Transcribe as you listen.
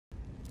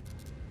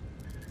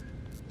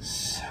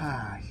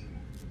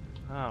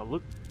Oh,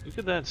 look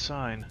at that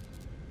sign.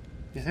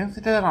 You think they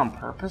did that on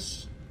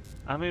purpose?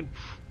 I mean,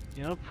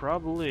 you know,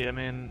 probably. I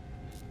mean,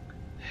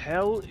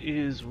 hell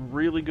is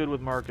really good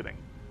with marketing.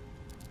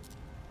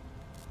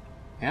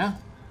 Yeah?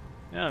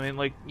 Yeah, I mean,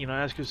 like, you know,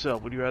 ask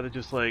yourself, would you rather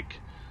just, like,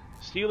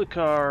 steal a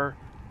car,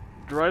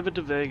 drive it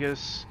to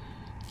Vegas,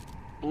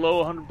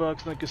 blow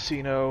 $100 in the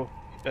casino,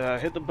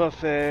 hit the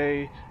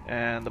buffet,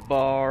 and the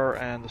bar,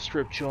 and the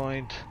strip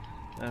joint,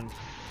 and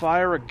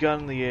fire a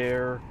gun in the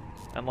air,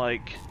 and,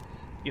 like,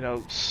 you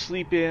know,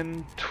 sleep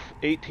in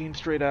 18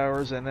 straight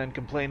hours, and then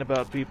complain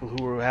about people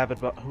who have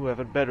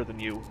it better than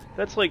you?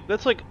 That's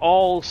like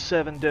all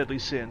 7 deadly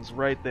sins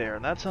right there,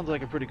 and that sounds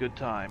like a pretty good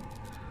time.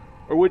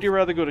 Or would you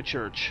rather go to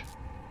church?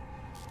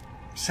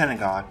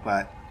 Synagogue,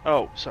 but...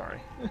 Oh,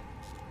 sorry.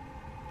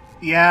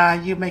 Yeah,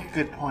 you make a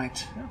good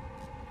point. Yeah.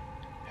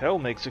 Hell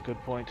makes a good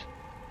point.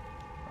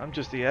 I'm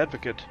just the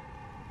advocate.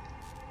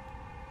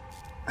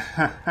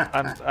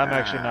 I'm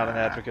actually not an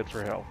advocate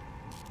for hell.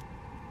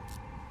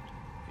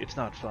 It's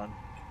not fun.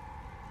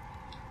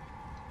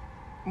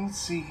 Let's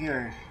see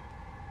here.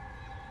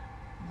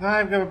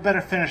 I've got to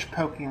better finish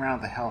poking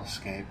around the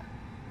hellscape.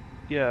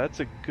 Yeah, that's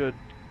a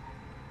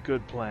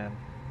good plan.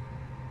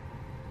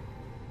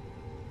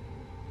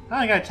 Oh,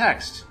 I got a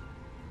text.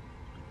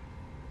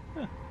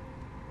 Huh.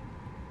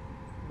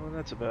 What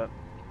that's about?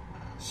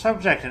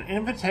 Subject, an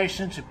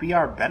invitation to be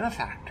our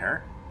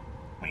benefactor.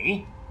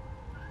 Me?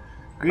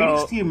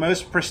 Greetings to you,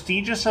 most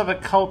prestigious of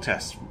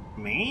occultists.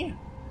 Me?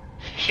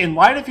 In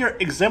light of your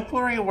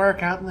exemplary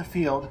work out in the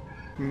field,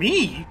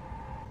 me?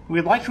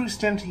 We'd like to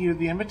extend to you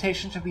the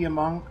invitation to be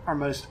among our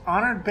most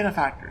honored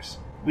benefactors.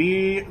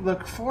 We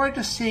look forward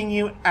to seeing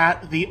you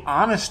at the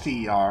Honesty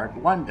Yard,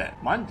 London.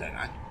 London?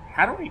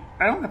 I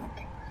don't have...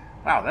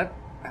 Wow,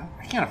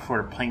 I can't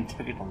afford a plane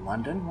ticket to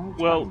London. What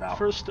are you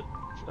talking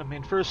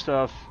about? First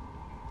off,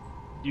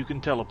 you can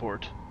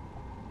teleport.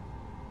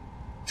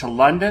 To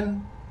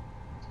London?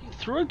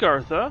 Through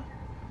Agartha.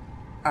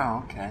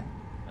 Oh, okay.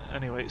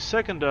 Anyway,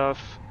 second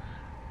off,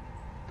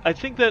 I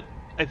think that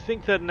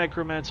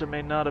Necromancer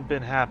may not have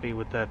been happy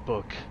with that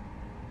book.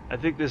 I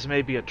think this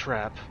may be a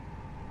trap.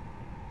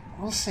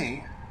 We'll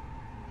see.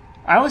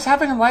 I was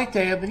having a light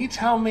day, and then you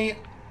tell me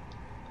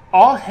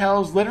all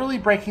hell's literally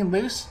breaking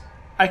loose?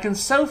 I can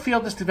so feel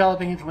this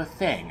developing into a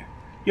thing.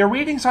 Your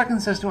readings are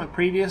consistent with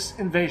previous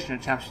invasion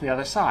attempts from the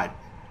other side.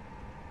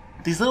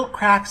 These little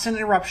cracks and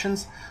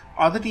eruptions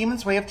are the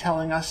demon's way of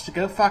telling us to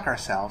go fuck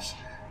ourselves,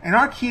 and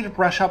our cue to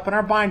brush up on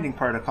our binding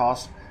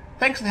protocols.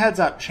 Thanks for the heads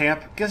up,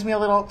 champ. Gives me a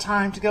little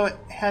time to go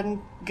ahead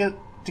and get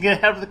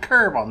ahead of the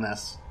curve on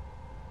this.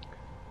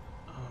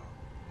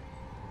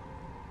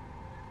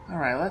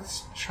 Alright,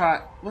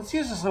 let's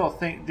use this little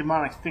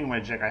demonic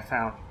thingamajig I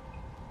found.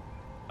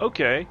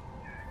 Okay.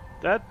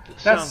 That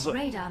sounds like...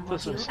 Radar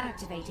module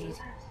activated.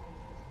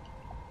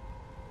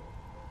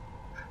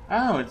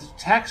 Oh, it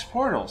detects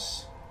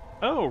portals.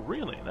 Oh,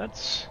 really?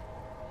 That's...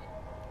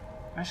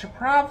 I should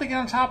probably get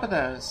on top of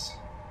those.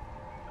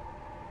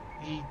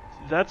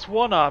 That's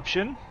one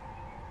option.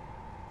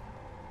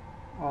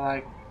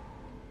 Well,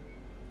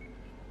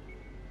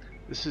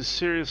 This is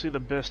seriously the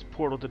best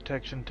portal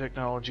detection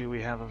technology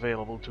we have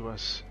available to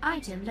us.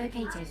 Item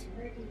located.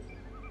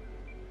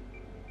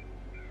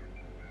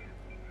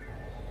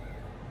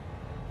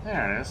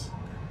 There it is.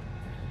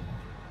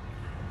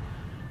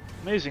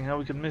 Amazing how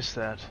we could miss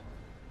that.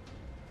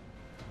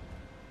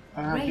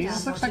 Radar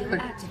These looks like module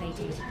the...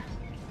 activated.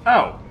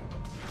 Oh.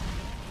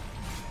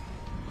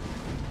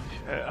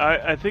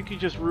 I think you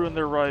just ruined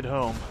their ride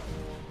home.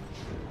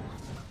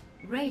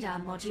 Radar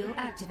module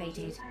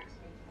activated.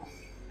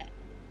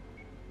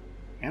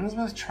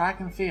 Innsmouth track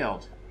and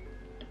field.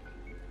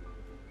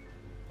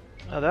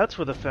 That's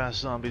where the fast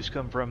zombies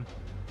come from.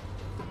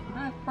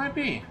 Might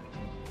be.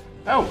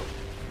 Oh.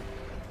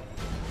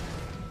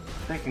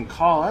 They can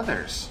call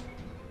others.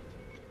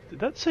 Did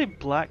that say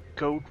Black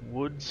Goat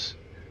Woods?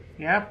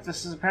 Yep,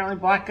 this is apparently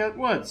Black Goat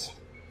Woods.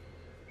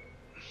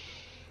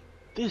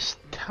 This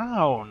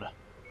town.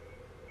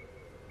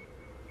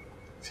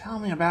 Tell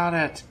me about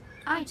it.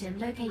 Item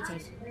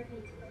located.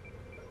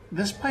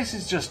 This place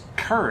is just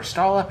cursed,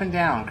 all up and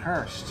down,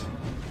 cursed.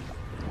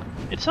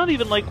 It's not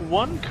even like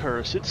one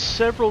curse, it's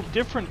several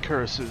different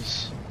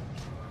curses.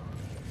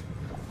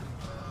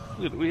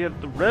 Look, we have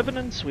the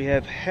Revenants, we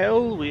have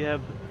Hell, we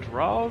have the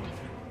Drog.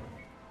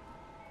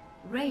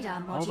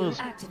 Radar module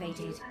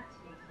activated.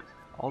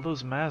 All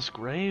those mass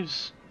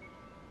graves.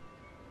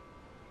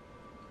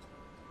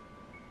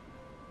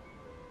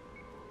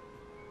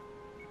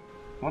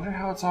 Wonder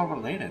how it's all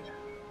related.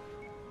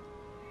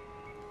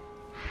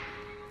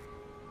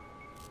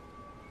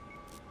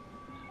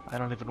 I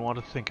don't even want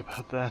to think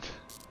about that.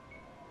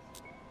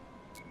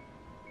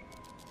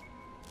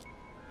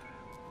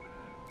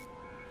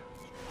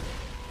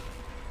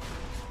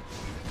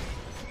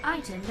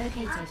 Item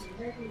located.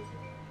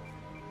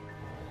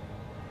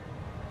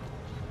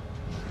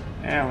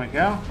 There we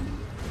go.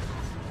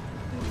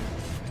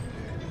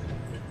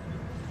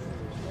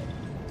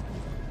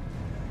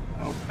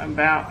 Oh, I'm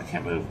bound. I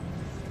can't move.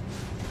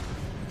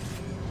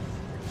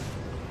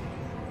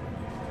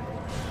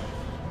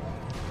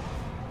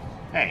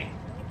 Hey,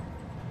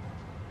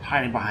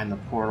 hiding behind the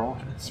portal.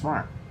 It's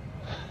smart.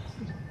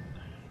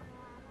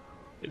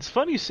 It's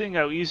funny seeing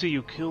how easy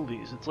you kill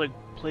these. It's like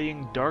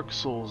playing Dark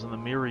Souls in the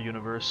Mirror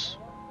universe.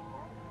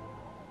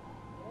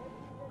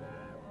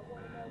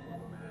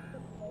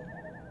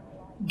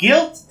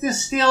 Guilt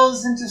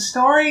distills into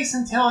stories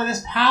until it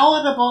is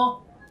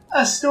palatable.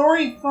 A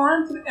story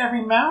formed in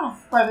every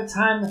mouth by the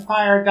time the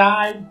fire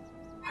died.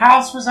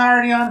 House was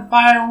already on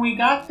fire when we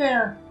got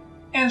there,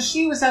 and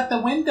she was at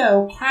the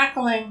window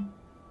cackling,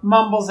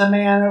 mumbles a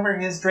man over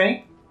his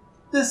drink.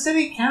 The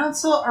city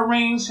council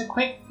arranged a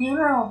quick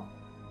funeral.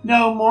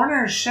 No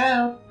mourners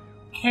showed.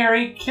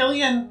 Carrie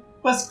Killian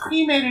was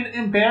cremated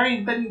and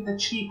buried beneath a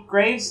cheap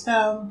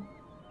gravestone.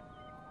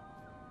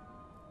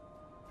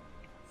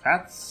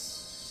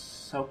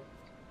 That's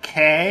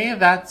okay.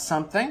 That's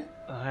something.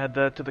 I had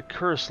that to the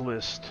curse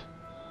list.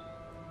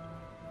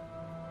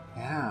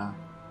 Yeah.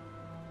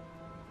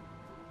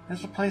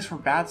 There's a place where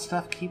bad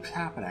stuff keeps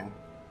happening.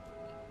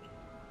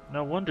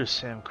 No wonder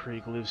Sam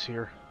Krieg lives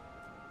here.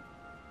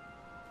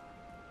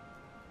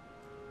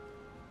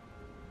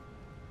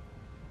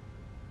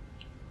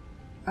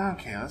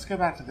 Okay, let's go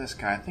back to this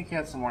guy. I think he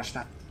had some more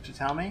stuff to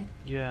tell me.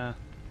 Yeah.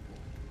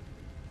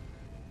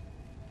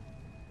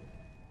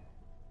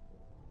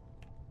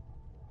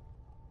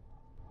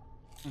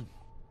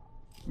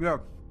 Yeah,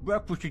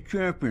 breakfast of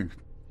champions.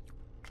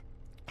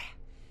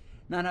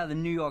 Not how the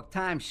New York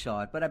Times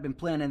saw it, but I've been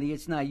planning the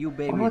It's Not You,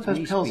 Baby, Wonder what It's those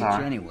Me pills speech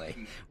are. anyway.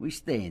 We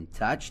stay in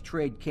touch,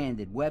 trade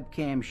candid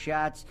webcam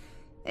shots.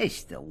 They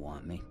still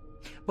want me.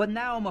 But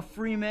now I'm a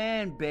free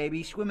man,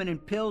 baby, swimming in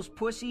pills,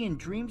 pussy, and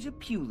dreams of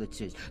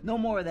Pulitzers. No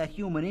more of that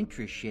human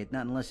interest shit,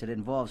 not unless it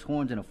involves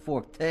horns and a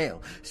forked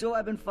tail. So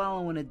I've been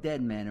following a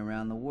dead man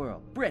around the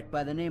world. Brit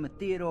by the name of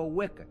Theodore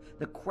Wicker,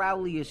 the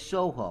Crowley of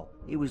Soho.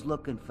 He was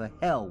looking for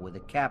hell with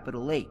a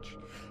capital H.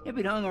 If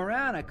he'd hung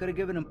around, I could have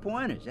given him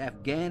pointers.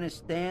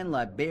 Afghanistan,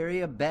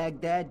 Liberia,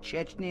 Baghdad,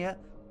 Chechnya,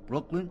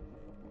 Brooklyn.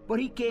 But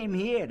he came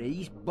here to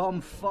East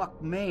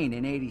Bumfuck, Maine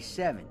in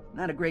 '87.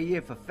 Not a great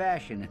year for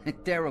fashion, and a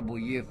terrible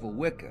year for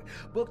Wicker.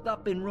 Booked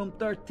up in room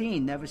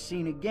 13, never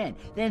seen again.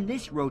 Then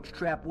this roach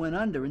trap went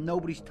under and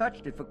nobody's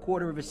touched it for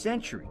quarter of a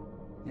century.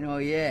 You know,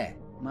 yeah,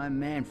 my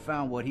man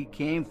found what he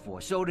came for.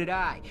 So did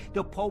I.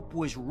 The Pope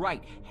was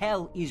right.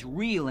 Hell is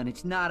real and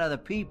it's not other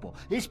people.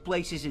 This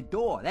place is a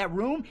door. That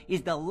room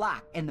is the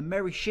lock. And the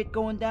merry shit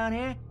going down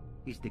here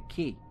is the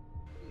key.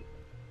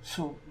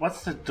 So,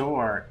 what's the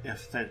door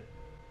if the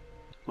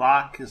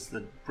lock is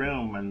the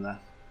room and the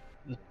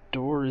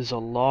Door is a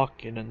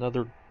lock in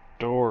another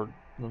door.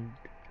 The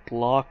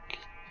lock.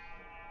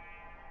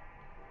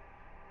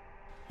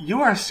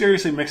 You are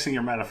seriously mixing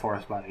your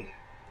metaphors, buddy.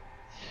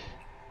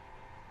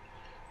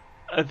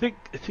 I think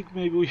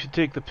maybe we should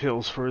take the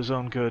pills for his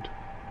own good.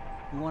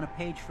 You want a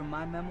page from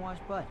my memoirs,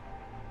 bud?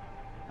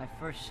 I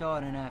first saw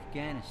it in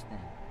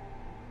Afghanistan.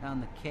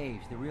 Down the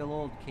caves, the real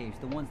old caves,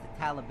 the ones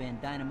the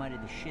Taliban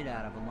dynamited the shit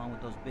out of along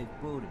with those big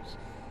Buddhas.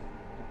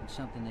 And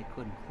something they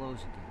couldn't close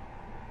again.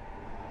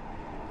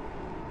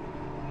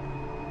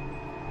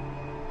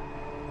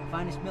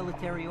 Finest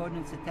military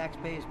ordnance the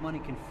taxpayers' money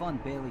can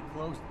fund barely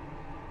closed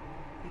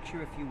it.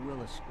 Picture, if you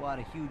will, a squad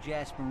of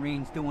huge-ass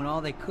Marines doing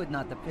all they could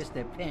not to piss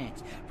their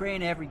pants,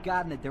 praying to every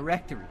god in the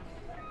directory.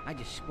 I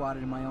just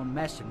squatted in my own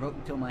mess and wrote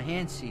until my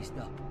hands seized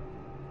up.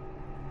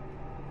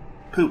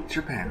 Pooped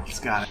your pants,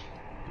 got it.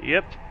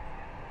 Yep.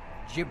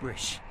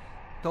 Gibberish.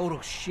 Total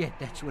shit,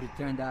 that's what it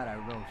turned out I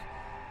wrote.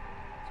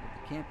 That's what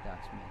the camp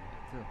docs made of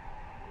it, too.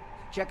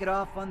 Check it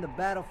off on the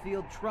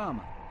battlefield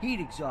trauma. Heat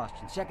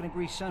exhaustion,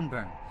 second-degree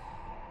sunburn.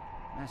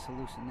 Mass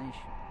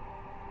hallucination.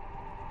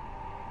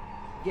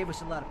 Gave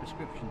us a lot of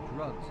prescription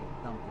drugs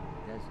and dumped in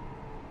the desert.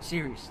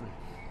 Seriously.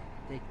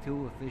 Take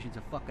two if visions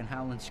of fucking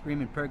howling,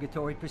 screaming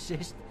purgatory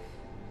persist.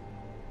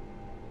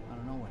 I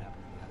don't know what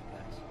happened to the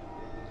other guys.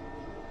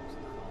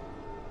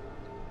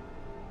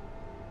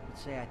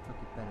 Let's say I took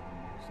it better than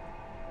most.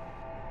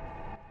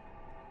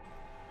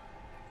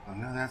 I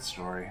know that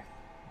story.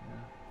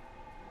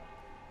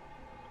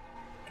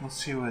 Let's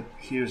see what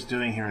he was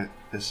doing here at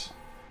this.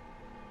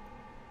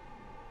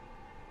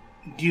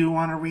 Do you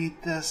want to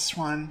read this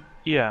one?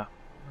 Yeah.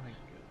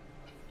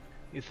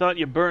 You thought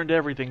you burned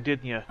everything,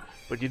 didn't you?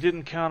 But you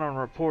didn't count on a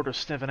reporter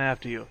sniffing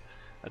after you.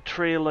 A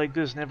trail like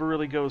this never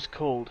really goes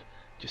cold.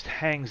 Just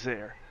hangs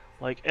there.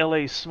 Like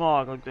LA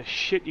smog, like the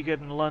shit you get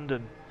in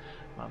London.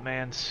 My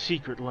man,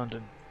 secret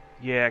London.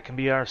 Yeah, it can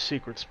be our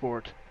secret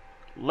sport.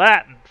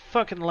 Latin!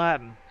 Fucking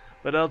Latin.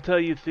 But I'll tell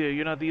you, Theo,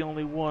 you're not the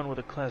only one with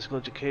a classical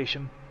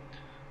education.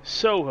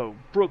 Soho,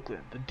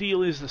 Brooklyn, the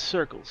deal is the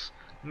circles.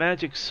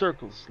 Magic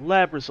circles,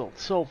 lab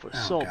results, sulfur,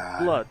 salt,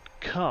 God. blood,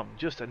 cum.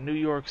 Just a New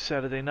York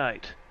Saturday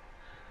night.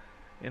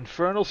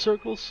 Infernal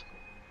circles?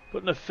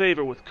 Put in a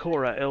favor with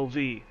Cora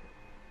LV.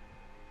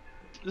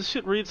 This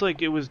shit reads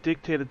like it was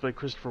dictated by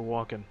Christopher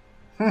Walken.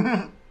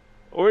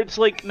 Or it's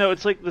like, no,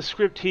 it's like the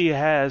script he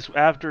has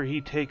after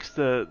he takes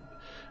the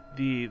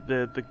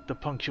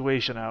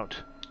punctuation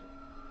out.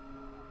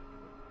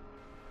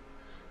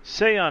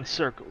 Seance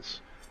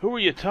circles. Who are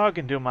you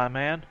talking to, my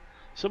man?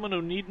 Someone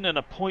who needing an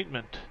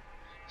appointment.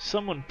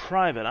 Someone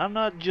private. I'm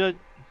not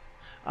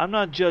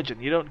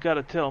judging. You don't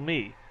gotta tell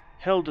me.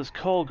 Hell does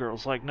call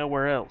girls like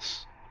nowhere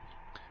else.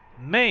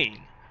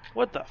 Maine?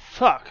 What the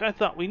fuck? I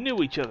thought we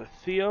knew each other,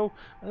 Theo.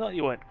 I thought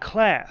you had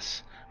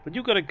class. But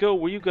you gotta go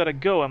where you gotta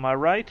go, am I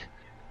right?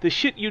 The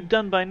shit you'd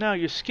done by now,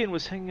 your skin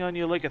was hanging on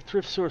you like a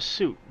thrift store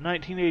suit.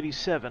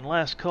 1987,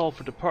 last call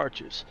for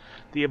departures.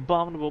 The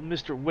abominable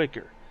Mr.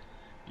 Wicker.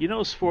 You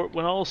know, sport,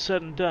 when all's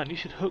said and done, you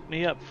should hook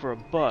me up for a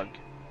bug.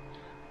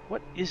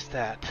 What is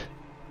that?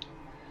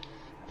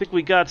 I think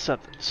we got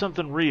something.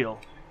 Something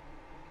real.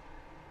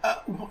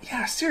 Well,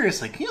 yeah,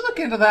 seriously, can you look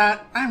into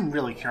that? I'm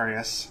really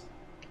curious.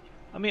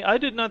 I mean, I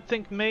did not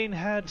think Maine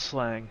had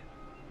slang.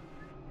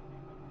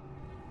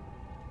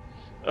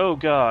 Oh,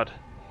 God.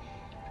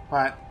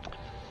 What?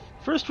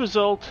 First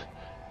result,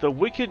 The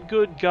Wicked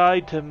Good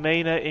Guide to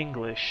Maine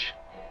English.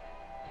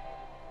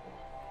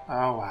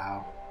 Oh,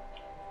 wow.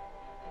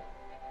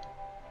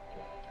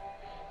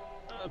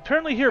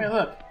 Apparently here... Hey,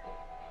 look.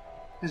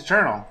 His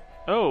journal.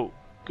 Oh,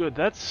 good.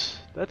 That's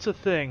a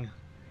thing.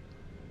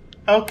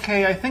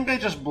 Okay, I think I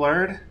just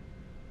blurred.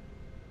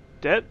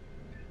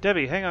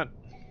 Debbie, hang on.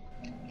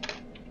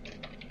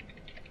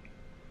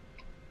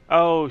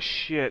 Oh,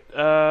 shit.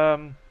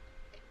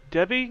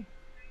 Debbie?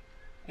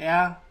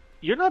 Yeah?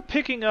 You're not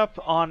picking up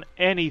on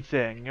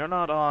anything. You're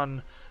not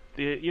on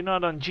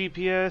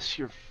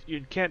GPS.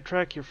 You can't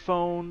track your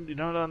phone. You're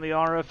not on the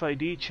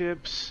RFID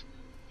chips.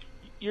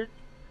 You're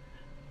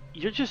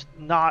just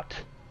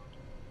not.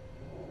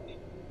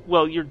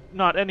 Well, you're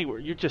not anywhere.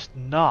 You're just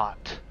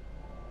not.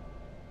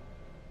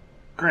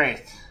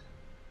 Great.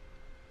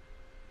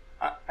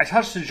 I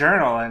touched the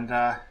journal and,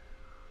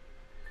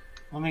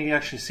 let me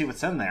actually see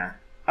what's in there.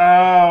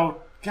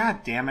 Oh,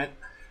 god damn it.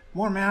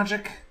 More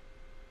magic.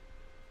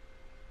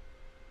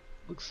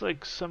 Looks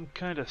like some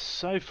kind of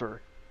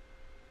cipher.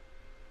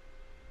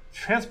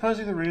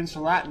 Transposing the runes to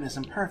Latin is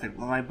imperfect,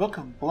 but my book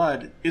of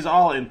blood is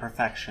all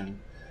imperfection.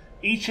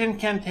 Each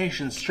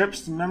incantation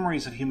strips the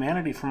memories of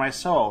humanity from my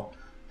soul,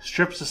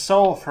 strips the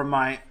soul from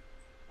my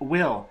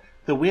will.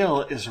 The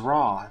will is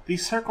raw.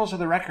 These circles are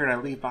the record I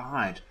leave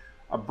behind.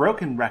 A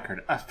broken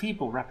record, a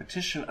feeble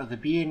repetition of the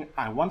being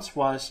I once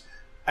was,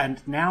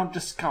 and now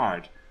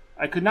discard.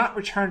 I could not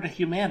return to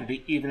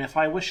humanity even if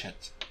I wish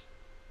it.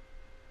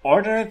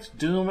 Ordered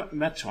dum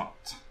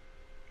metuant.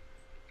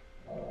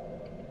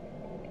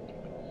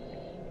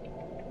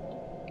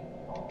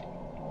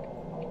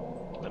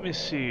 Let me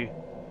see.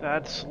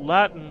 That's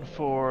Latin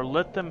for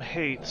let them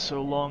hate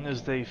so long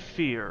as they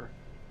fear.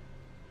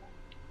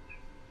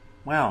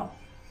 Well,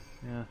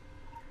 Yeah.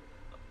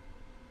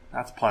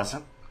 that's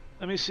pleasant.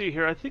 Let me see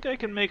here. I think I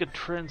can make a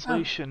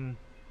translation.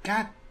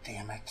 God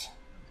damn it.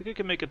 I think I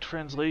can make a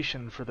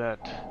translation for that.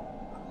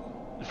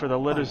 For the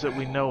letters that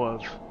we know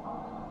of.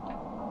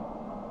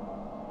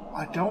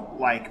 I don't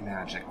like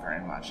magic very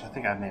much. I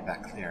think I've made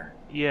that clear.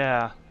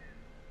 Yeah.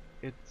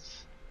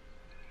 It's...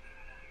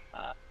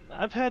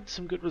 I've had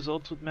some good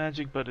results with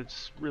magic, but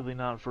it's really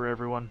not for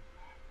everyone.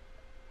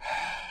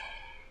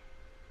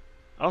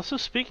 Also,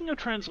 speaking of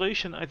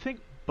translation, I think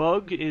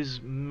bug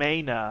is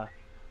Maina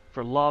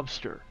for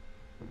lobster.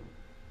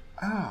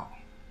 Oh.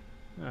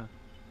 Yeah.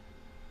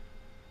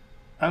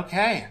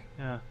 Okay.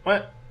 Yeah.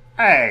 What?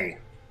 Hey.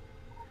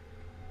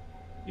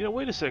 You know,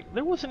 wait a sec.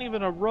 There wasn't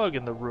even a rug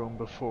in the room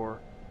before.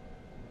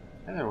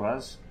 Yeah, there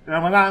was.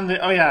 No, well, not in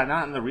the. Oh yeah,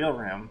 not in the real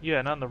room.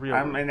 Yeah, not in the real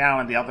I'm room. now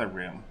in the other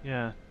room.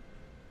 Yeah.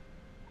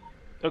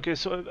 Okay,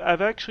 so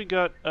I've actually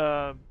got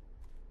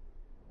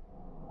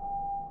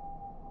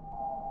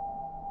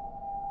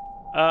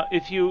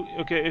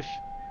if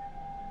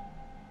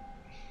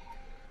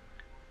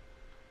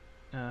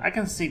I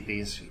can see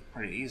these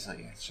pretty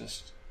easily. It's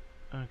just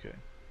okay.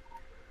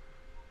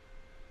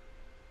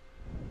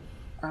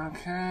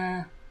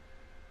 okay.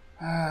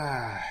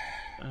 I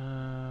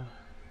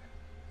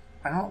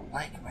don't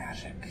like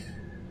magic.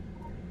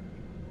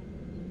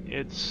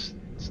 It's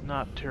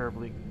not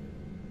terribly.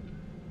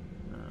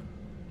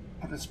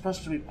 But it's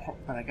supposed to be.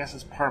 But I guess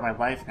it's part of my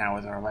life now,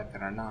 whether I like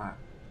it or not.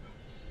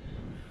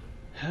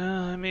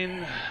 I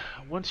mean,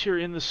 once you're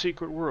in the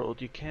secret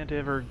world, you can't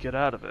ever get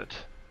out of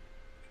it.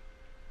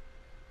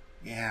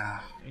 Yeah.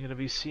 You're gonna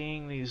be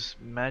seeing these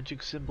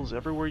magic symbols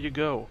everywhere you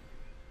go.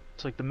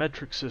 It's like the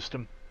metric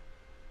system.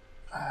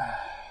 A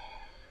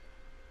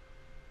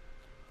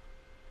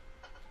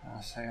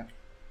second.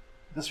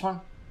 This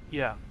one?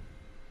 Yeah.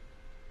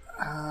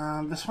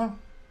 This one?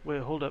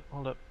 Wait, hold up.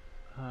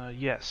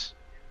 Yes.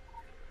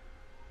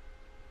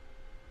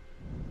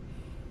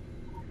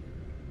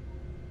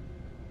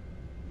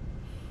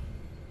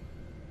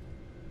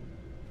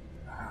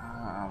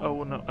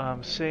 Oh no.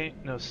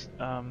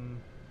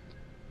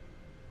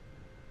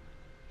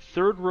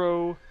 Third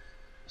row,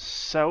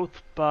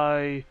 south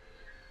by.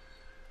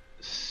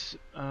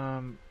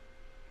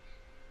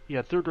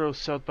 Yeah, third row,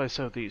 south by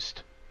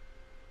southeast.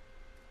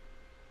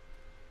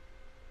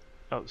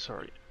 Oh,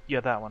 sorry.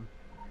 Yeah, that one.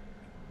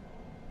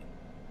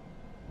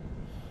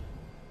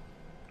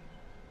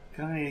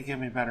 You're gonna need to give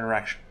me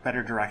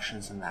better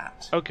directions than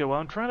that. Okay, well,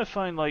 I'm trying to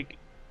find, like...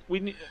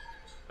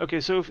 Okay,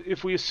 so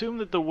if we assume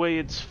that the way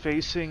it's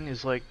facing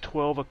is like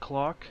 12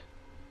 o'clock,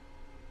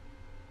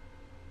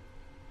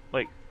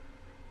 like,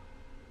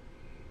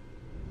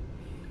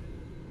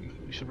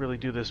 we should really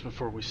do this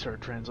before we start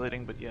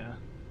translating, but yeah.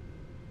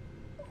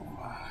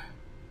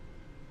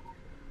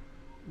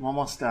 I'm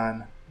almost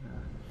done.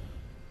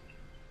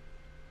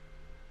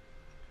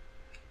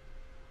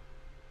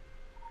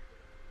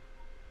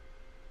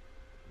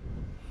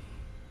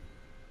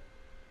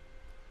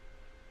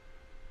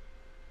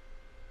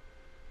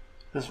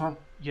 This one?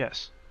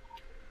 Yes.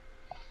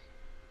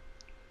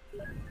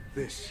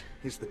 This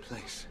is the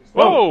place.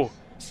 Whoa!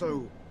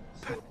 So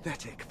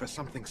pathetic for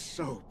something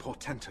so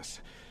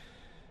portentous.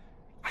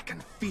 I can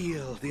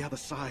feel the other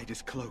side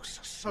is close,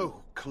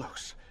 so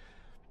close.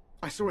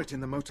 I saw it in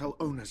the motel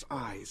owner's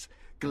eyes,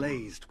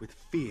 glazed with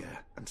fear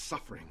and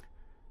suffering.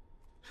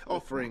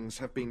 Offerings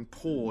have been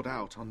poured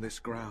out on this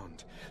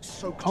ground,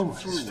 soaked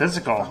through he's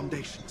physical.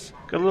 foundations.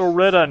 Got a little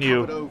red on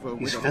you. Covered over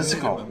He's with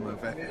physical. A minimum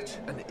of effort,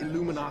 an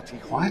Illuminati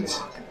What?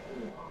 hallmark.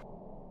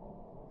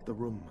 The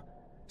room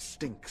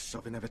stinks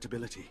of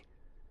inevitability.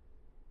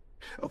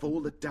 Of all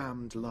the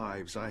damned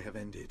lives I have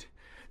ended,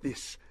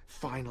 this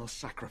final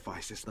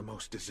sacrifice is the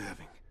most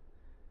deserving.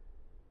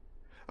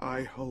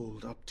 I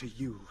hold up to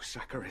you,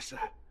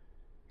 Saccharissa,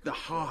 the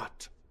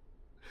heart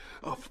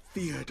of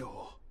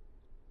Theodore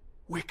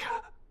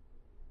Wicker.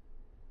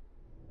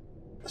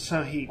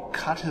 So he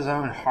cut his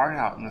own heart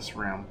out in this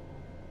room.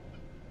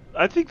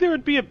 I think there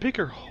would be a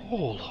bigger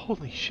hole.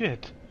 Holy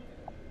shit.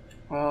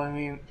 Well, I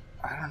mean,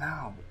 I don't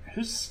know.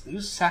 Who's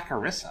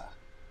Saccharissa?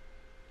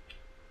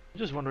 I'm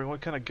just wondering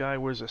what kind of guy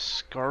wears a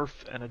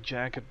scarf and a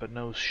jacket but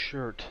no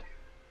shirt.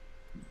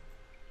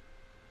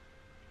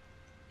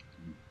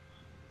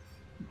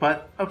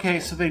 But, okay,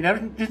 so they never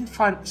didn't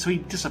find... So he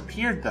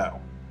disappeared,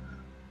 though.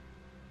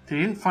 They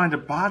didn't find a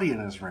body in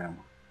his room.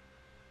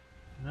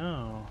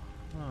 No.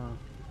 Huh.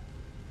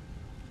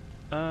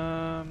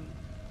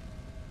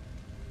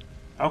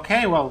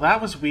 Okay, well, that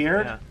was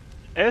weird.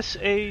 Yeah.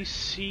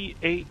 Sacharissa.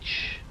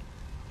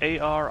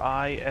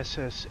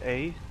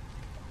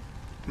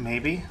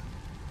 Maybe.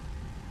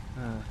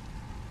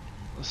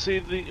 Let's see,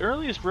 the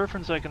earliest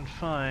reference I can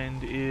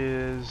find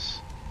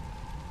is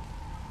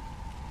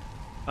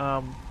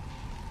a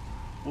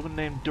woman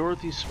named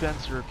Dorothy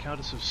Spencer,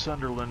 Countess of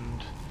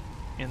Sunderland,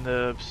 in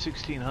the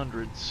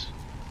 1600s.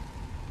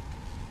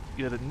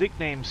 Yeah, the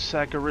nickname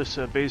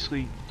Saccharissa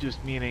basically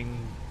just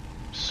meaning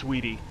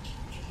sweetie.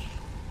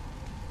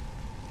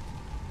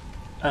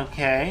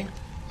 Okay.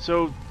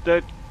 So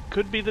that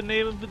could be the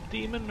name of the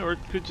demon, or it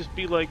could just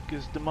be like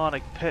his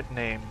demonic pet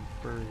name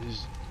for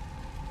his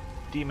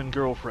demon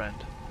girlfriend.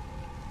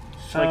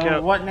 So like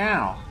how, what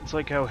now? It's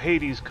like how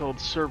Hades called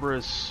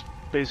Cerberus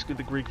basically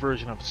the Greek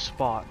version of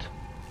Spot.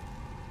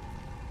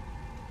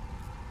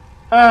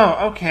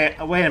 Oh, okay.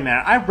 Wait a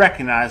minute. I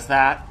recognize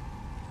that.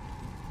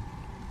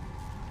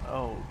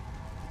 Oh.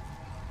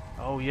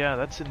 Oh yeah,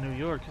 that's in New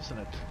York, isn't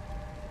it?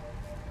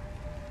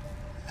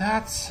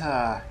 That's,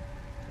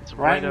 It's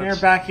right in your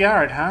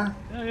backyard, huh?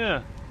 Yeah,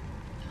 yeah.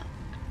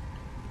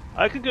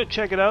 I could go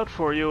check it out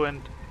for you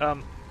and,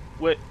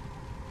 wait.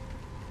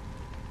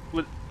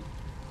 Look,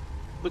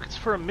 it's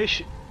for a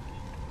mission.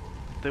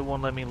 They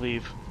won't let me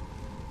leave.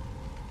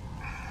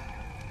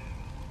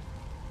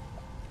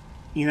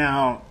 You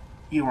know,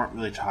 you weren't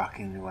really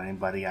talking to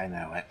anybody, I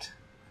know it.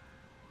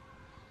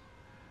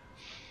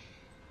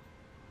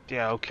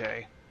 Yeah,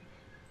 okay.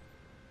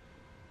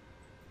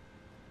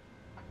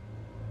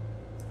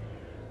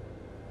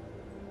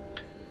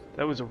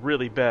 That was a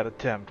really bad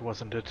attempt,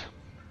 wasn't it?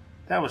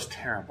 That was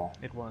terrible.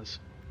 It was.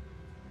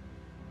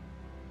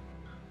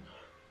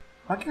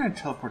 Why can't I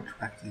teleport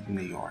directly to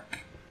New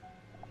York?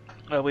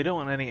 We don't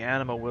want any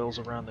animal wills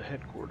around the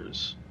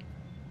headquarters.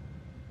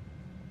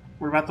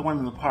 What about the one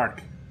in the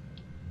park?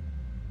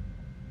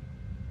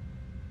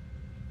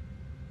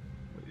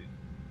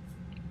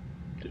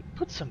 Dude,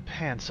 put some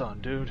pants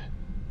on, dude.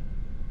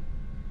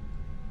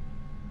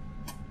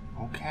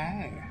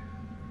 Okay.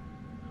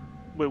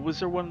 Wait, was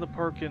there one in the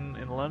park in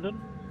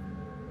London?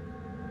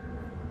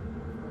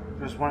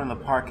 There's one in the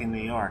park in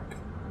New York.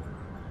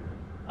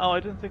 Oh, I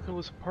didn't think there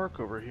was a park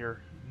over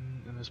here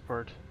in this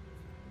part.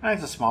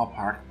 It's a small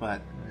park,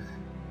 but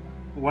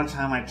one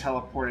time I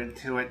teleported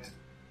to it.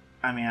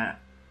 I mean,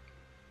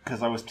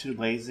 because I was too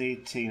lazy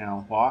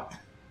to, walk.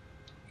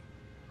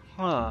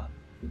 Huh.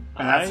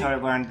 And that's how I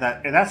learned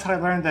that. And that's how I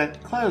learned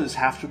that clothes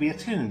have to be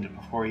attuned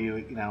before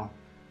you,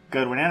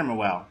 go to an animal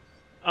well.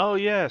 Oh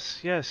yes,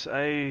 yes.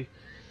 I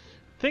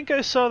think I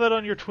saw that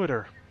on your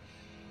Twitter.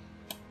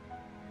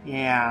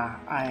 Yeah,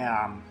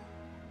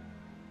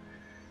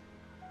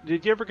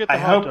 Did you ever get the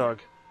hot dog?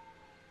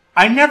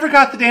 I never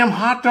got the damn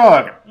hot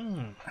dog.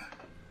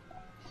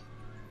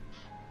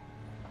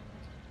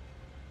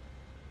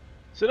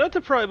 So not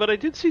to pry, but I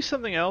did see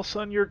something else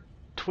on your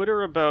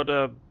Twitter about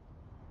a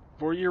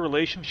 4-year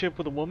relationship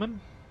with a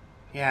woman.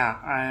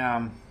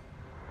 Yeah,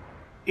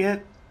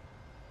 it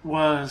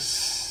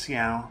was,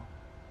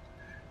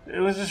 it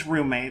was this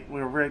roommate. We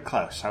were very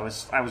close. I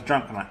was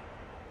drunk on it.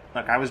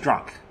 Look, I was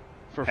drunk.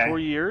 For okay? 4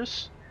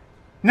 years?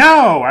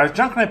 No! I was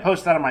drunk when I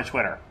posted that on my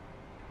Twitter.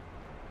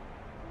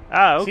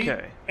 Ah, See?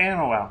 okay.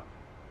 Animal well.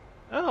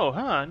 Oh,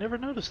 huh, I never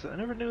noticed that. I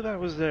never knew that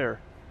was there.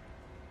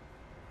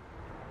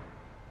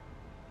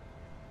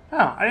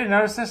 Oh, I didn't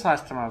notice this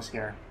last time I was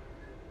here.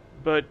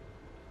 But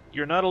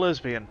you're not a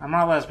lesbian. I'm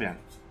not a lesbian.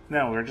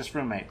 No, we're just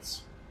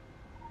roommates.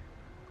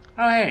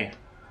 Oh, hey.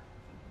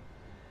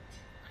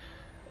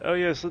 Oh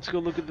yes, let's go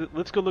look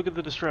at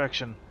the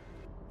distraction.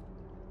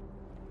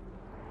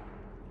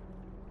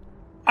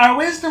 Our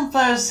wisdom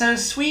flows so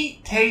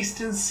sweet,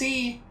 taste and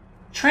see.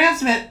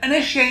 Transmit,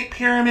 initiate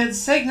pyramid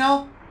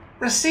signal.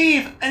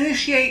 Receive,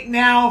 initiate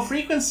now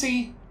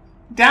frequency.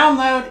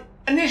 Download,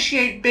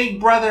 initiate Big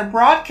Brother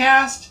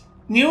broadcast.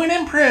 New and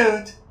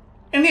improved.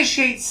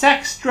 Initiate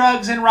sex,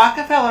 drugs, and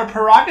Rockefeller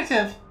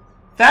prerogative.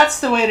 That's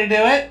the way to do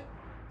it.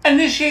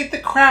 Initiate the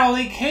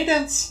Crowley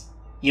cadence.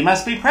 You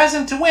must be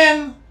present to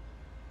win.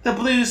 The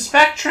blue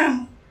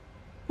spectrum.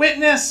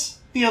 Witness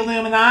the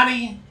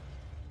Illuminati.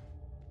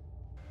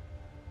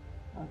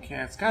 Okay,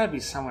 it's gotta be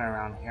somewhere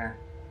around here.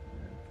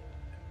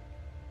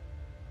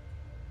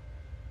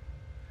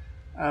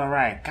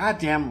 Alright,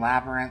 goddamn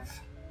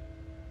labyrinth.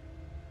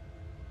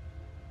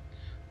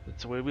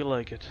 That's the way we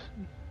like it.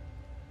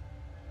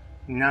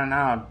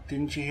 No,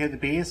 didn't you hear the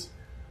bees?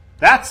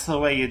 That's the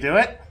way you do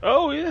it!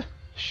 Oh yeah,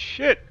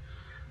 shit.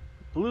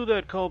 Blew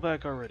that call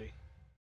back already.